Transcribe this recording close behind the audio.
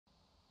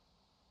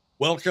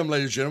Welcome,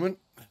 ladies and gentlemen.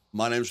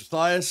 My name is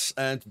Luthais,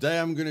 and today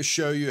I'm going to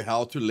show you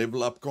how to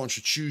level up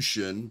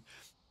Constitution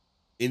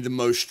in the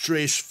most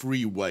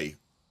stress-free way.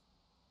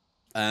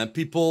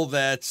 People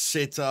that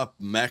set up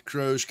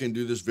macros can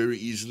do this very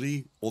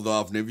easily,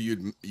 although I've never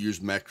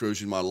used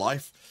macros in my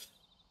life.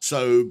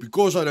 So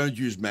because I don't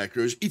use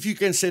macros, if you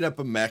can set up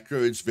a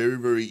macro, it's very,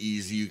 very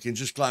easy. You can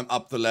just climb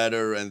up the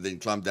ladder and then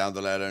climb down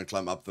the ladder and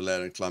climb up the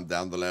ladder and climb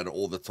down the ladder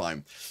all the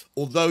time.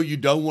 Although you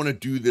don't want to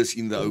do this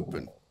in the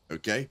open.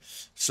 Okay,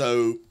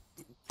 so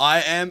I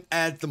am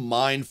at the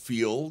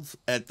minefield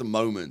at the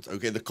moment,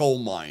 okay, the coal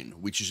mine,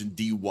 which is in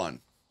D1.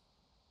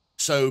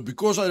 So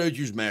because I don't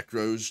use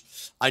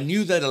macros, I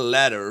knew that a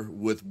ladder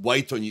with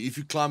weight on you, if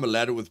you climb a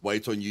ladder with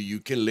weight on you, you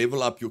can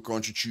level up your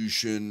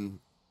Constitution,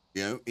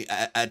 you know,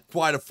 at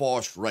quite a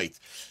fast rate.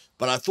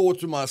 But I thought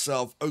to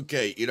myself,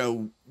 okay, you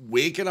know,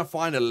 where can I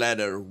find a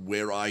ladder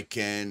where my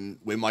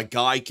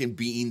guy can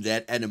be in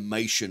that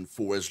animation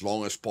for as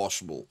long as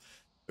possible,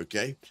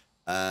 okay?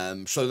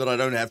 So that I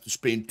don't have to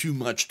spend too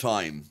much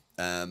time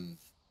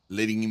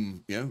letting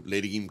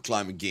him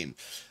climb again.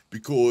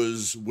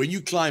 Because when you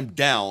climb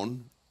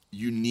down,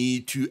 you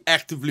need to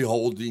actively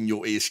hold in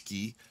your S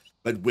key.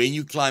 But when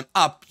you climb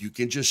up, you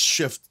can just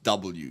shift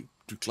W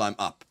to climb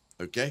up.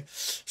 Okay?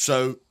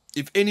 So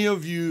if any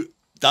of you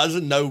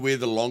doesn't know where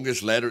the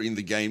longest ladder in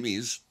the game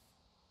is,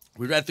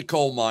 we're at the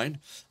coal mine.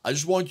 I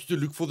just want you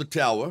to look for the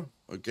tower.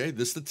 Okay,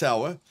 this is the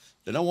tower.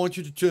 Then I want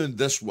you to turn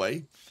this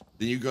way.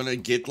 Then you're going to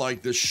get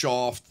like this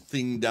shaft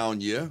thing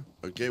down here,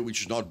 okay,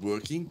 which is not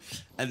working.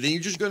 And then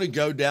you're just going to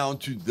go down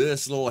to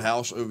this little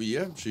house over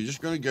here. So you're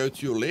just going to go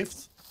to your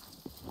left,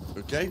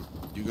 okay.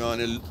 You're going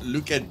to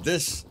look at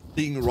this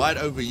thing right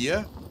over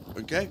here,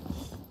 okay.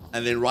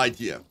 And then right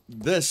here.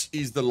 This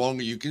is the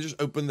longer. You can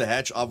just open the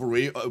hatch. I've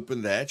already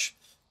opened the hatch.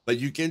 But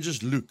you can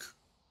just look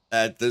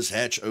at this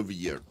hatch over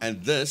here.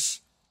 And this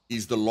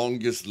is the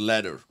longest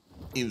ladder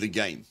in the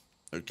game,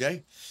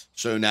 okay.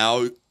 So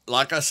now,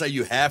 like I say,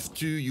 you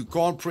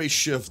can't press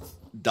shift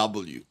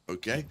W,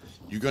 okay?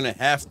 You're going to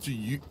have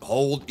to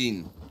hold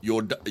in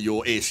your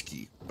S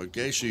key,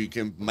 okay? So you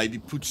can maybe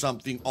put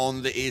something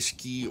on the S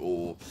key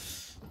or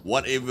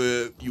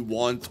whatever you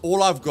want.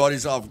 All I've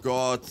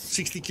got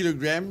 60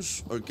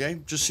 kilograms,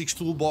 okay? Just 6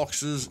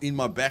 toolboxes in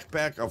my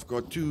backpack. I've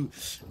got 2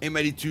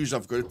 M82s.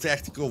 I've got a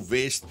tactical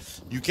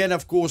vest. You can,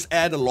 of course,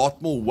 add a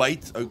lot more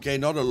weight, okay?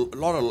 Not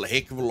a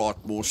heck of a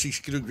lot more. 6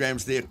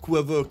 kilograms there.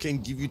 Quiver can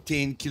give you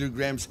 10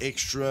 kilograms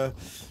extra.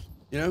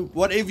 You know,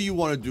 whatever you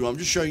want to do. I'm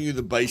just showing you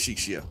the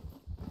basics here.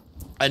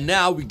 And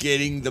now we're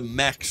getting the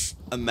max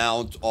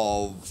amount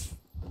of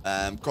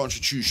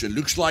Constitution.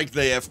 Looks like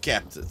they have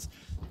capped it.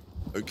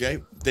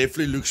 Okay,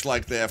 definitely looks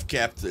like they have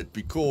capped it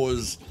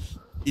because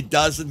it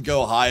doesn't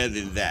go higher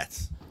than that.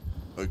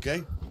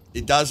 Okay,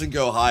 it doesn't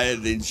go higher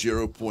than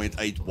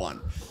 0.81.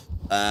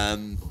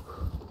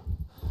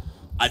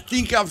 I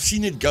think I've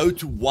seen it go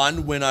to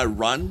 1 when I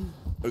run.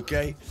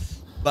 Okay,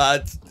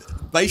 but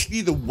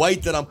basically the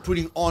weight that I'm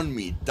putting on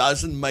me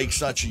doesn't make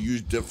such a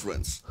huge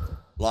difference.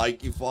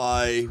 Like if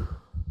I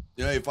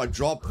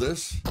drop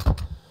this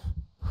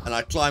and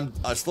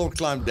I still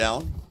climb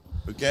down.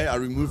 Okay, I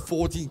removed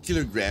 14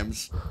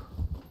 kilograms.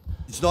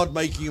 It's not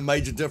making a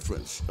major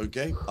difference.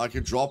 Okay, I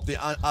can drop the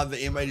other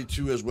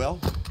M82 as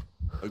well.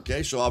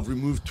 Okay, so I've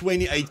removed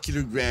 28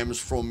 kilograms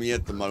from me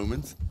at the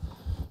moment.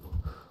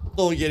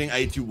 Still getting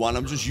 81.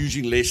 I'm just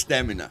using less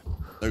stamina.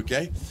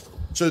 Okay,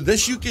 so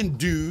this you can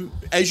do.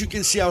 As you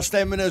can see, our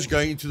stamina is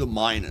going into the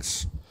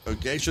minus.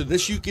 Okay, so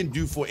this you can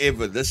do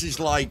forever. This is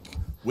like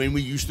when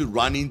we used to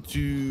run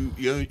into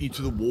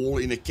the wall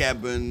in a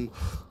cabin,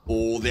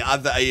 or the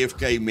other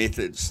AFK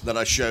methods that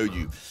I showed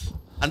you.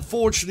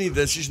 Unfortunately,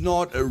 this is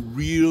not a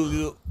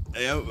really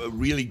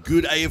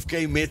good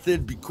AFK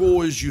method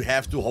because you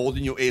have to hold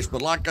in your S.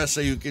 But like I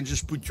say, you can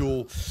just put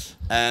your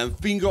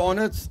finger on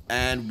it,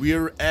 and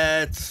we're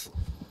at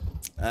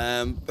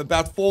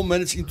about 4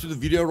 minutes into the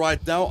video right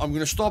now. I'm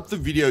going to stop the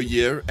video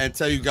here and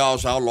tell you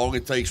guys how long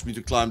it takes me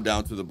to climb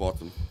down to the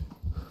bottom.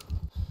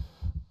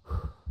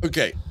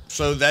 Okay,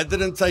 so that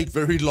didn't take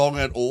very long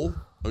at all.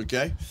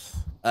 Okay.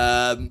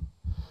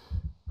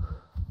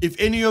 If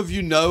any of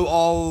you know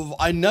of,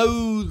 I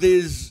know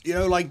there's,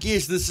 like,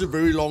 yes, this is a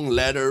very long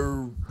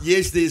ladder.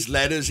 Yes, there's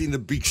ladders in the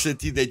big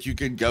city that you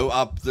can go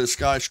up the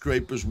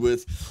skyscrapers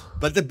with.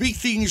 But the big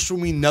thing is, for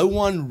me, no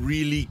one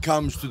really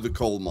comes to the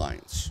coal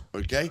mines,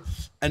 okay?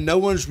 And no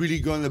one's really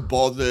going to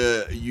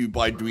bother you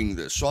by doing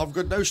this. So I've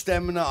got no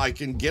stamina. I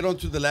can get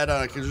onto the ladder.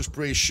 I can just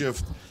press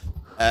shift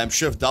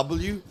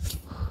W.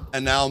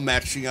 And now I'm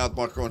maxing out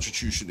my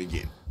Constitution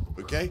again,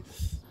 okay?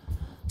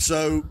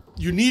 So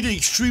you need an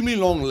extremely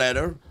long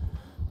ladder.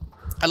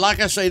 And like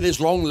I say, there's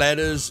long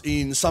ladders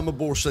in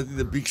Summerbore City,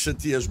 the big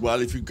city as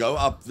well, if you go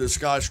up the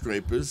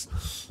skyscrapers.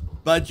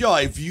 But yeah,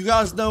 if you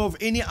guys know of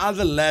any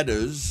other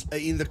ladders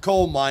in the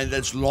coal mine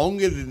that's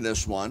longer than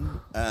this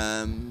one,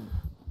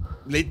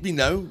 let me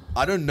know.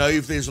 I don't know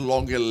if there's a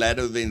longer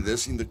ladder than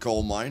this in the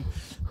coal mine.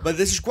 But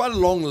this is quite a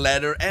long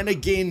ladder. And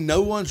again,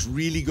 no one's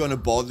really going to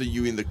bother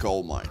you in the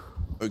coal mine.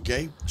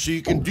 Okay, so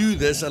you can do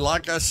this, and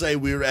like I say,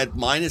 we're at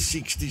minus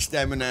 60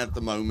 stamina at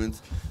the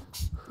moment.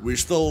 We're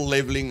still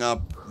leveling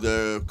up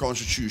the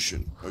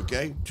constitution,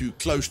 okay, to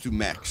close to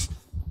max.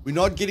 We're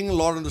not getting a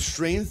lot on the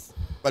strength,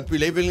 but we're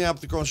leveling up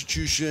the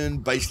constitution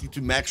basically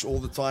to max all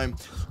the time,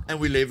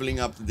 and we're leveling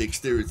up the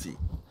dexterity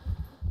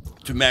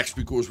to max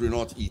because we're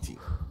not eating,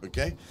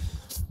 okay?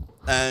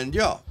 And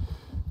yeah,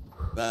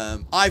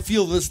 I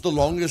feel this is the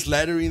longest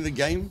ladder in the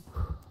game,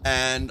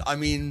 and I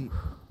mean,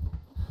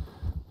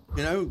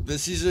 you know,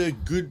 this is a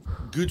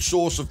good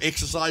source of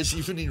exercise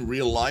even in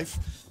real life.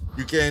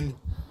 You can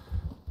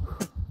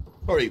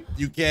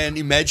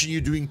imagine you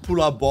doing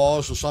pull-up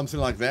bars or something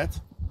like that.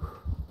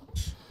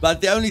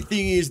 But the only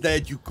thing is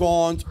that you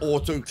can't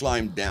auto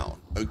climb down,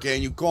 okay?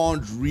 And you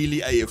can't really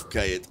AFK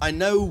it. I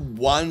know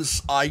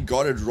once I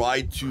got it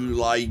right to,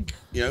 like,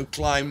 you know,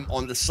 climb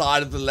on the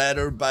side of the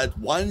ladder, but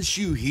once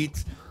you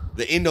hit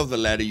the end of the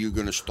ladder, you're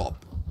going to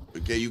stop,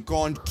 okay? You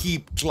can't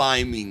keep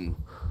climbing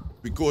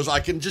because I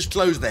can just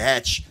close the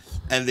hatch,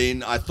 and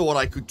then I thought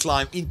I could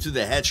climb into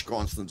the hatch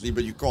constantly,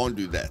 but you can't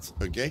do that,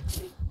 okay?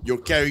 Your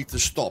character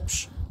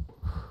stops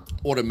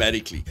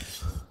automatically.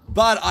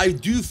 But I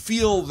do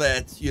feel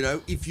that, you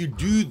know, if you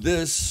do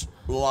this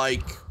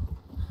like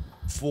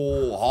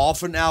for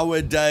half an hour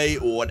a day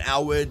or an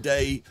hour a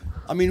day,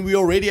 I mean, we're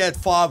already at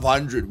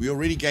 500. We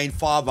already gained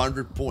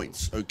 500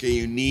 points. Okay,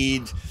 you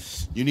need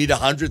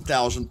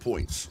 100,000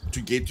 points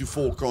to get to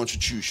full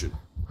constitution.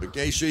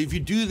 Okay, so if you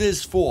do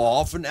this for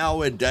half an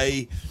hour a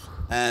day,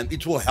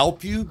 it will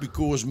help you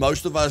because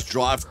most of us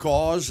drive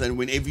cars, and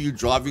whenever you're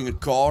driving a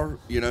car,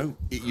 you know,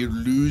 you're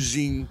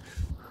losing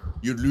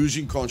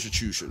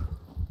constitution.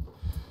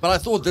 But I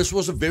thought this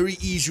was a very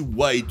easy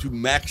way to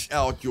max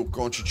out your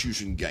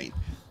constitution gain,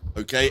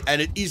 okay?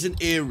 And it is an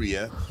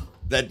area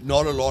that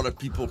not a lot of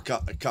people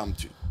come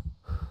to.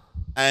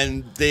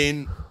 And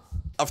then,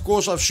 of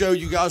course, I've showed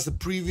you guys the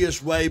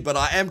previous way, but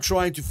I am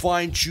trying to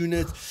fine-tune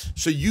it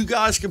so you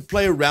guys can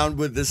play around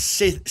with the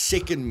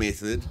second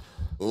method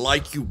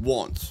like you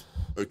want,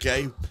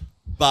 okay?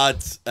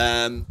 But,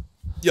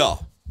 yeah.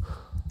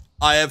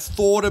 I have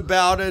thought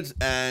about it,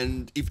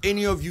 and if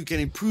any of you can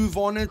improve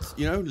on it,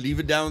 you know, leave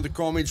it down in the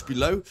comments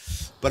below.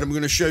 But I'm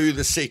going to show you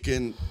the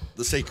second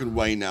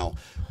way now,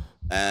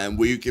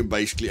 where you can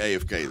basically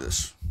AFK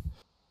this.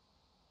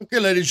 Okay,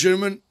 ladies and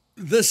gentlemen,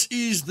 this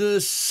is the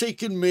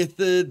second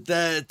method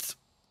that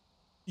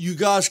you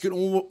guys can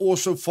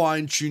also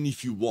fine-tune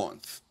if you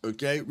want,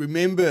 okay?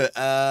 Remember,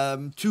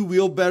 2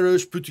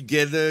 wheelbarrows put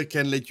together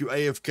can let you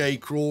AFK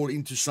crawl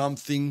into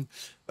something,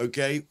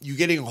 okay? You're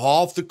getting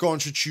half the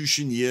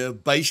constitution here,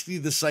 basically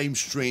the same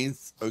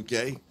strength,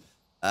 okay?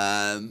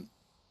 You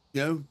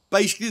know,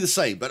 basically the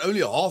same, but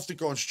only half the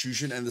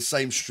constitution and the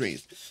same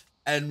strength.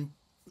 And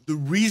the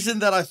reason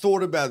that I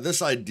thought about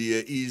this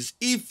idea is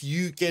if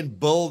you can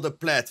build a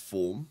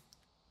platform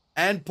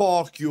and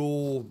park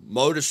your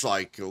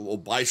motorcycle or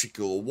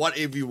bicycle or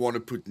whatever you want to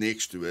put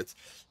next to it,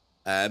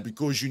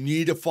 because you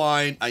need a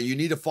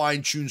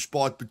fine-tune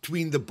spot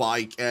between the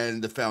bike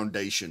and the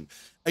foundation.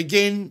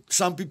 Again,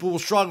 some people will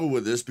struggle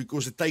with this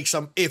because it takes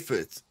some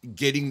effort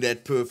getting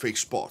that perfect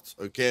spot.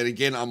 Okay, and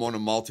again, I'm on a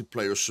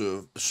multiplayer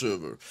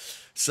server,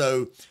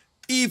 so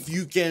if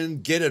you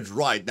can get it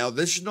right. Now,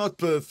 this is not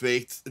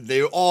perfect.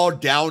 There are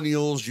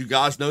downhills. You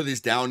guys know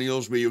there's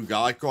downhills where your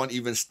guy can't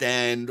even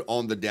stand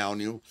on the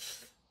downhill.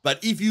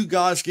 But if you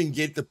guys can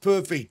get the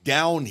perfect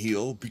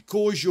downhill,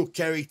 because your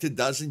character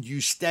doesn't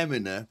use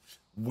stamina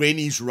when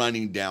he's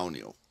running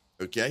downhill,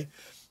 okay,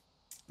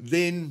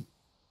 then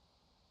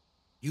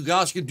you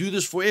guys can do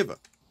this forever,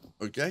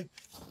 okay?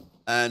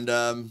 And,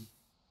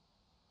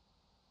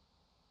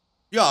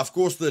 yeah, of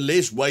course, the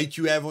less weight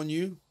you have on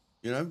you,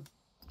 you know,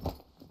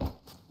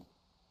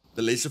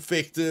 the less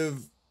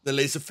effective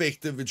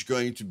it's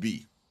going to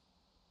be.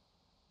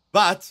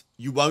 But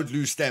you won't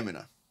lose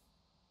stamina,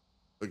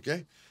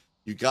 okay?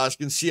 You guys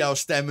can see our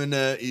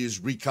stamina is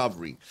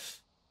recovering.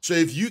 So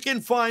if you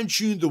can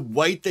fine-tune the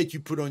weight that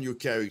you put on your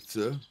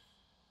character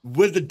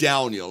with the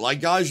downhill, like,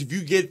 guys, if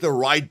you get the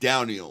right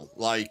downhill,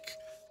 like,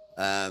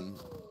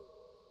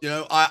 you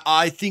know,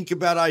 I think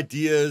about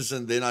ideas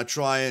and then I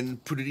try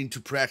and put it into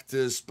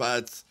practice,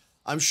 but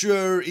I'm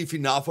sure if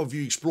enough of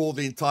you explore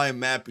the entire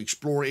map,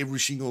 explore every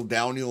single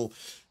downhill,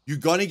 you're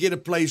going to get a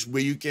place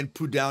where you can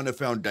put down a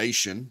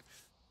foundation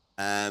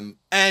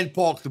and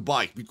park the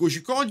bike, because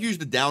you can't use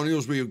the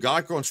downhills where your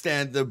guy can't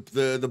stand.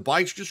 The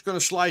bike's just going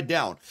to slide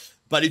down.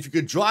 But if you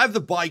could drive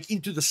the bike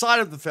into the side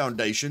of the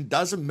foundation,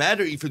 doesn't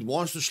matter if it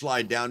wants to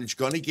slide down, it's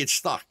going to get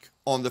stuck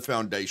on the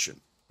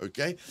foundation,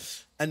 okay?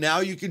 And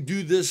now you can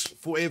do this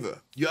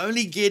forever. You're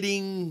only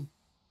getting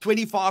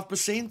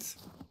 25%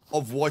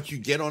 of what you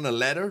get on a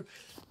ladder,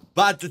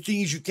 but the thing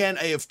is, you can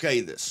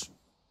AFK this.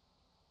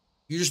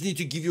 You just need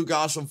to give your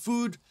guy some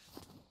food,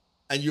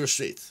 and you're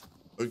set.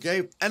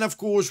 Okay, and of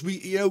course we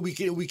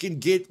can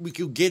get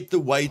the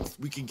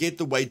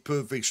weight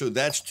perfect. So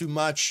that's too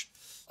much.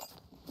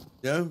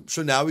 You know,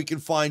 so now we can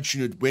fine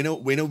tune it. When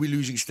are we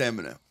losing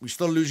stamina? We're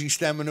still losing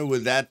stamina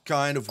with that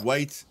kind of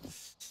weight.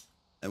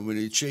 And when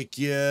you check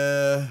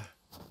here,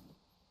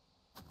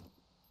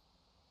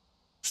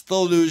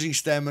 still losing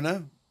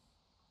stamina.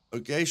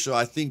 Okay, so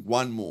I think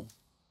one more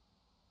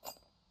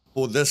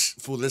for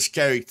this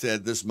character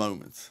at this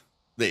moment.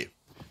 There.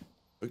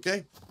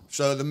 Okay,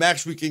 so the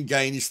max we can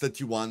gain is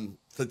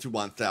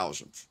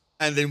 31,000,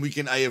 and then we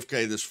can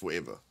AFK this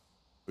forever.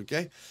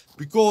 Okay,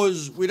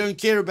 because we don't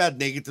care about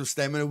negative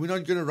stamina. We're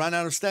not going to run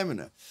out of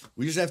stamina.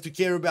 We just have to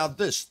care about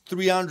this.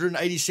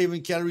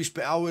 387 calories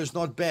per hour is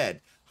not bad.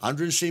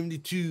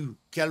 172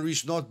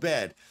 calories, not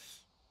bad.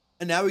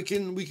 And now we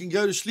can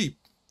go to sleep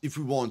if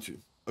we want to.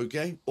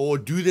 Okay, or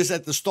do this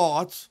at the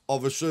start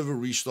of a server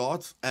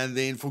restart and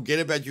then forget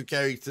about your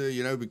character,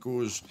 you know,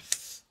 because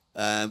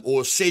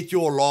or set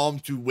your alarm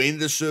to when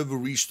the server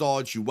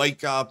restarts, you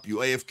wake up, you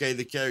AFK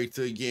the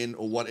character again,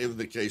 or whatever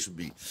the case would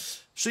be.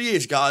 So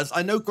yes, guys,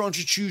 I know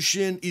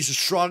Constitution is a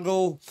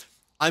struggle.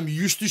 I'm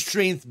used to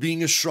strength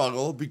being a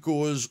struggle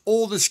because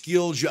all the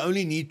skills, you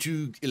only need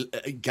to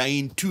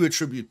gain 2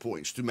 attribute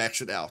points to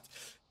max it out.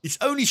 It's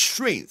only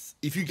strength.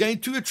 If you gain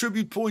 2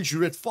 attribute points,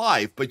 you're at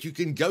 5, but you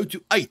can go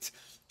to 8.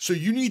 So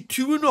you need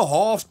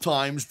 2.5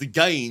 times the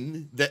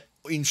gain that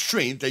in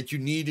strength that you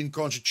need in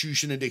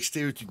Constitution and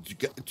Dexterity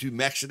to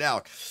max it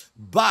out.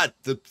 But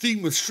the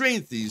thing with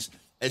strength is,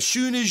 as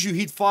soon as you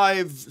hit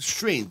 5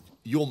 strength,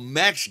 your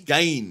max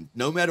gain,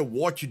 no matter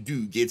what you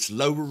do, gets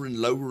lower and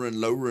lower and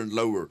lower and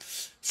lower.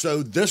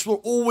 So this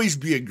will always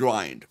be a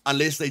grind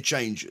unless they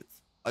change it.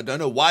 I don't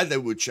know why they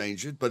would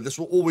change it, but this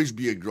will always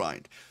be a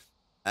grind.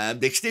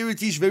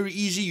 Dexterity is very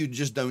easy. You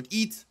just don't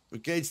eat.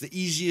 Okay, it's the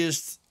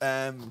easiest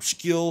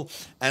skill,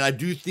 and I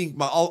do think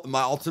my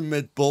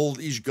ultimate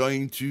build is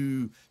going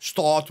to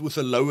start with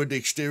a lower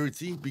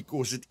dexterity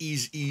because it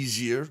is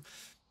easier,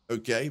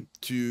 okay,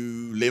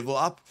 to level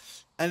up.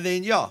 And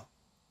then yeah,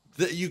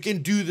 you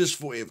can do this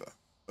forever,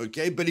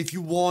 okay? But if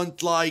you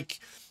want, like,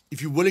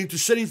 if you're willing to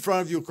sit in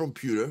front of your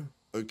computer,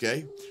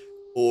 okay,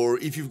 or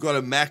if you've got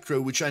a macro,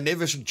 which I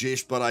never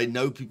suggest, but I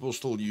know people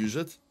still use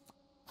it,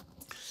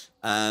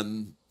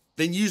 then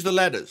use the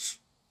ladders,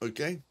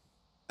 okay?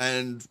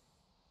 And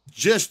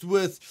just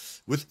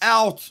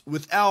without 2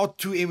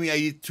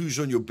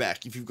 ME82s on your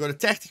back, if you've got a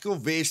tactical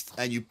vest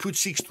and you put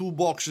 6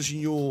 toolboxes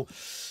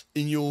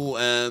in your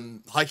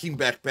hiking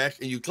backpack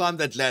and you climb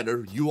that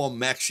ladder, you are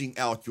maxing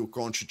out your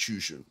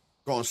Constitution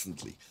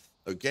constantly,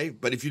 okay?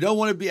 But if you don't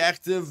want to be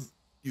active,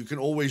 you can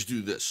always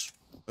do this,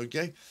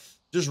 okay?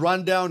 Just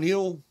run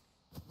downhill,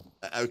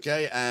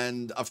 okay?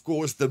 And of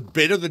course, the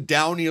better the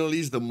downhill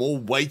is, the more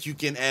weight you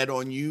can add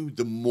on you,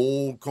 the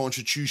more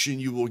Constitution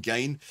you will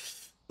gain.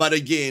 But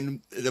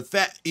again, the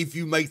fact if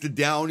you make the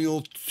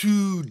downhill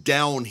too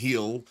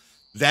downhill,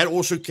 that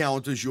also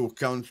counters your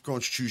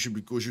Constitution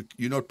because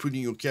you're not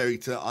putting your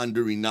character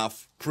under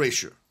enough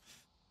pressure.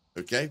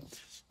 Okay?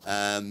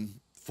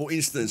 For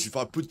instance, if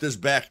I put this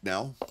back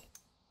now,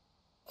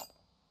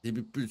 let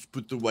me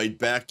put the weight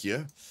back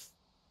here.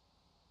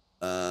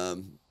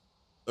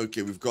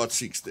 Okay, we've got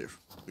 6 there.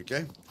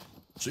 Okay?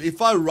 So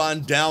if I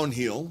run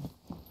downhill,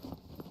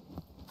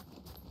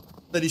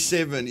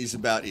 37 is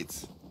about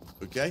it.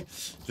 Okay,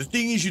 the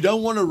thing is, you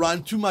don't want to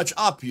run too much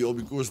uphill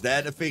because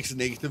that affects it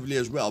negatively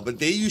as well. But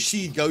there you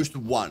see it goes to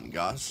 1,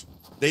 guys.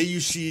 There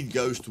you see it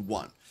goes to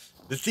 1.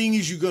 The thing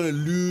is, you're going to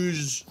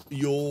lose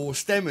your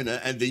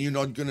stamina and then you're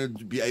not going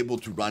to be able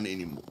to run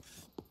anymore.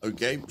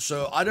 Okay,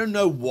 so I don't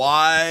know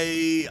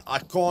why I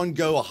can't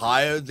go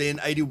higher than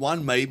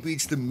 81. Maybe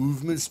it's the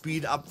movement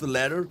speed up the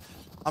ladder.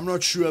 I'm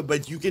not sure,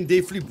 but you can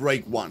definitely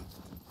break 1.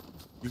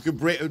 You can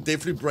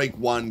definitely break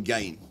 1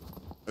 gain.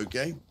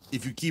 Okay,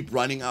 if you keep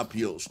running up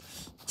hills.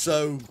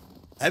 So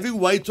having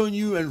weight on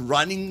you and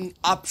running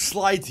up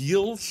slight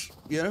hills,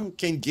 you know,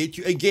 can get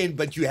you again,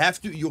 but you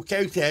have to, your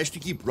character has to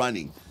keep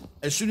running.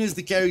 As soon as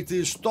the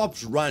character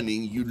stops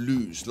running, you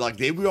lose. Like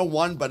there we are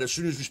 1, but as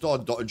soon as we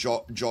start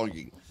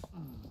jogging,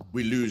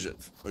 we lose it.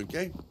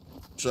 Okay,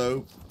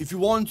 so if you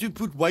want to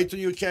put weight on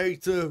your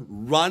character,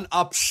 run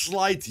up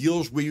slight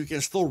hills where you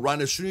can still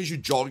run. As soon as you're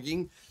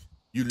jogging,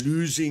 you're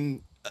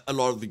losing a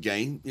lot of the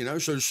gain, you know.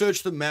 So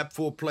search the map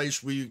for a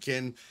place where you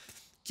can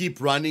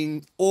keep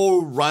running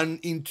or run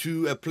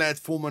into a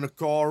platform on a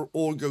car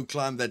or go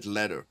climb that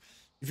ladder.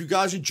 If you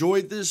guys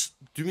enjoyed this,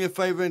 do me a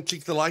favor and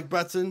click the like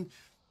button.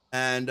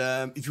 And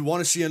if you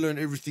want to see and learn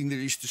everything there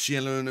is to see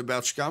and learn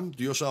about Scum,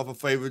 do yourself a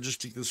favor, just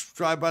click the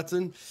subscribe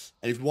button.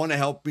 And if you want to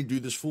help me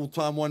do this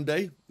full-time one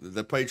day,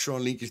 the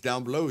Patreon link is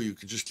down below. You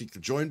can just click the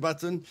join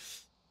button.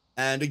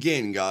 And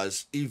again,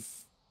 guys,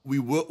 we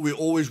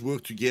always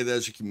work together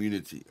as a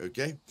community,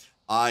 okay?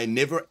 I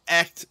never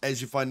act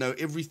as if I know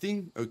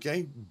everything,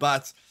 okay?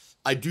 But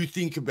I do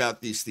think about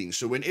these things.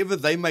 So whenever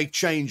they make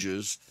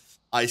changes,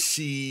 I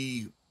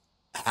see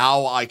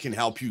how I can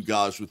help you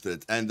guys with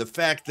it. And the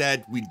fact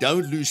that we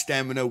don't lose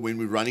stamina when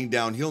we're running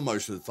downhill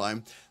most of the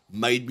time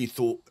made me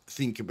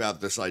think about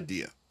this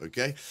idea,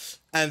 okay?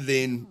 And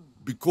then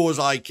because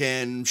I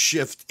can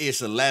shift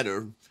S a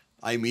ladder,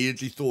 I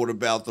immediately thought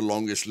about the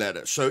longest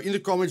ladder. So in the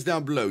comments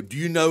down below, do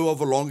you know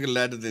of a longer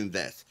ladder than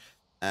that?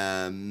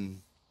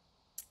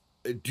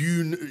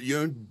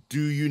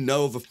 Do you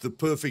know of the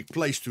perfect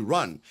place to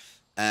run?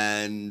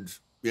 And,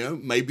 you know,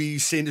 maybe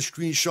send a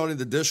screenshot in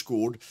the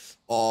Discord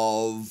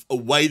of a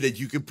way that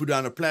you can put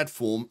down a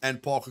platform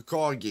and park a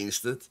car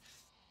against it.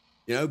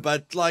 You know,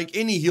 but like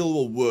any hill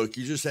will work.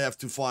 You just have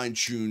to fine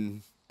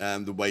tune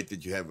the weight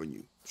that you have on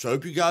you. So I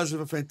hope you guys have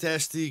a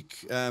fantastic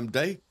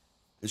day,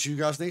 and see you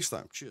guys next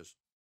time. Cheers.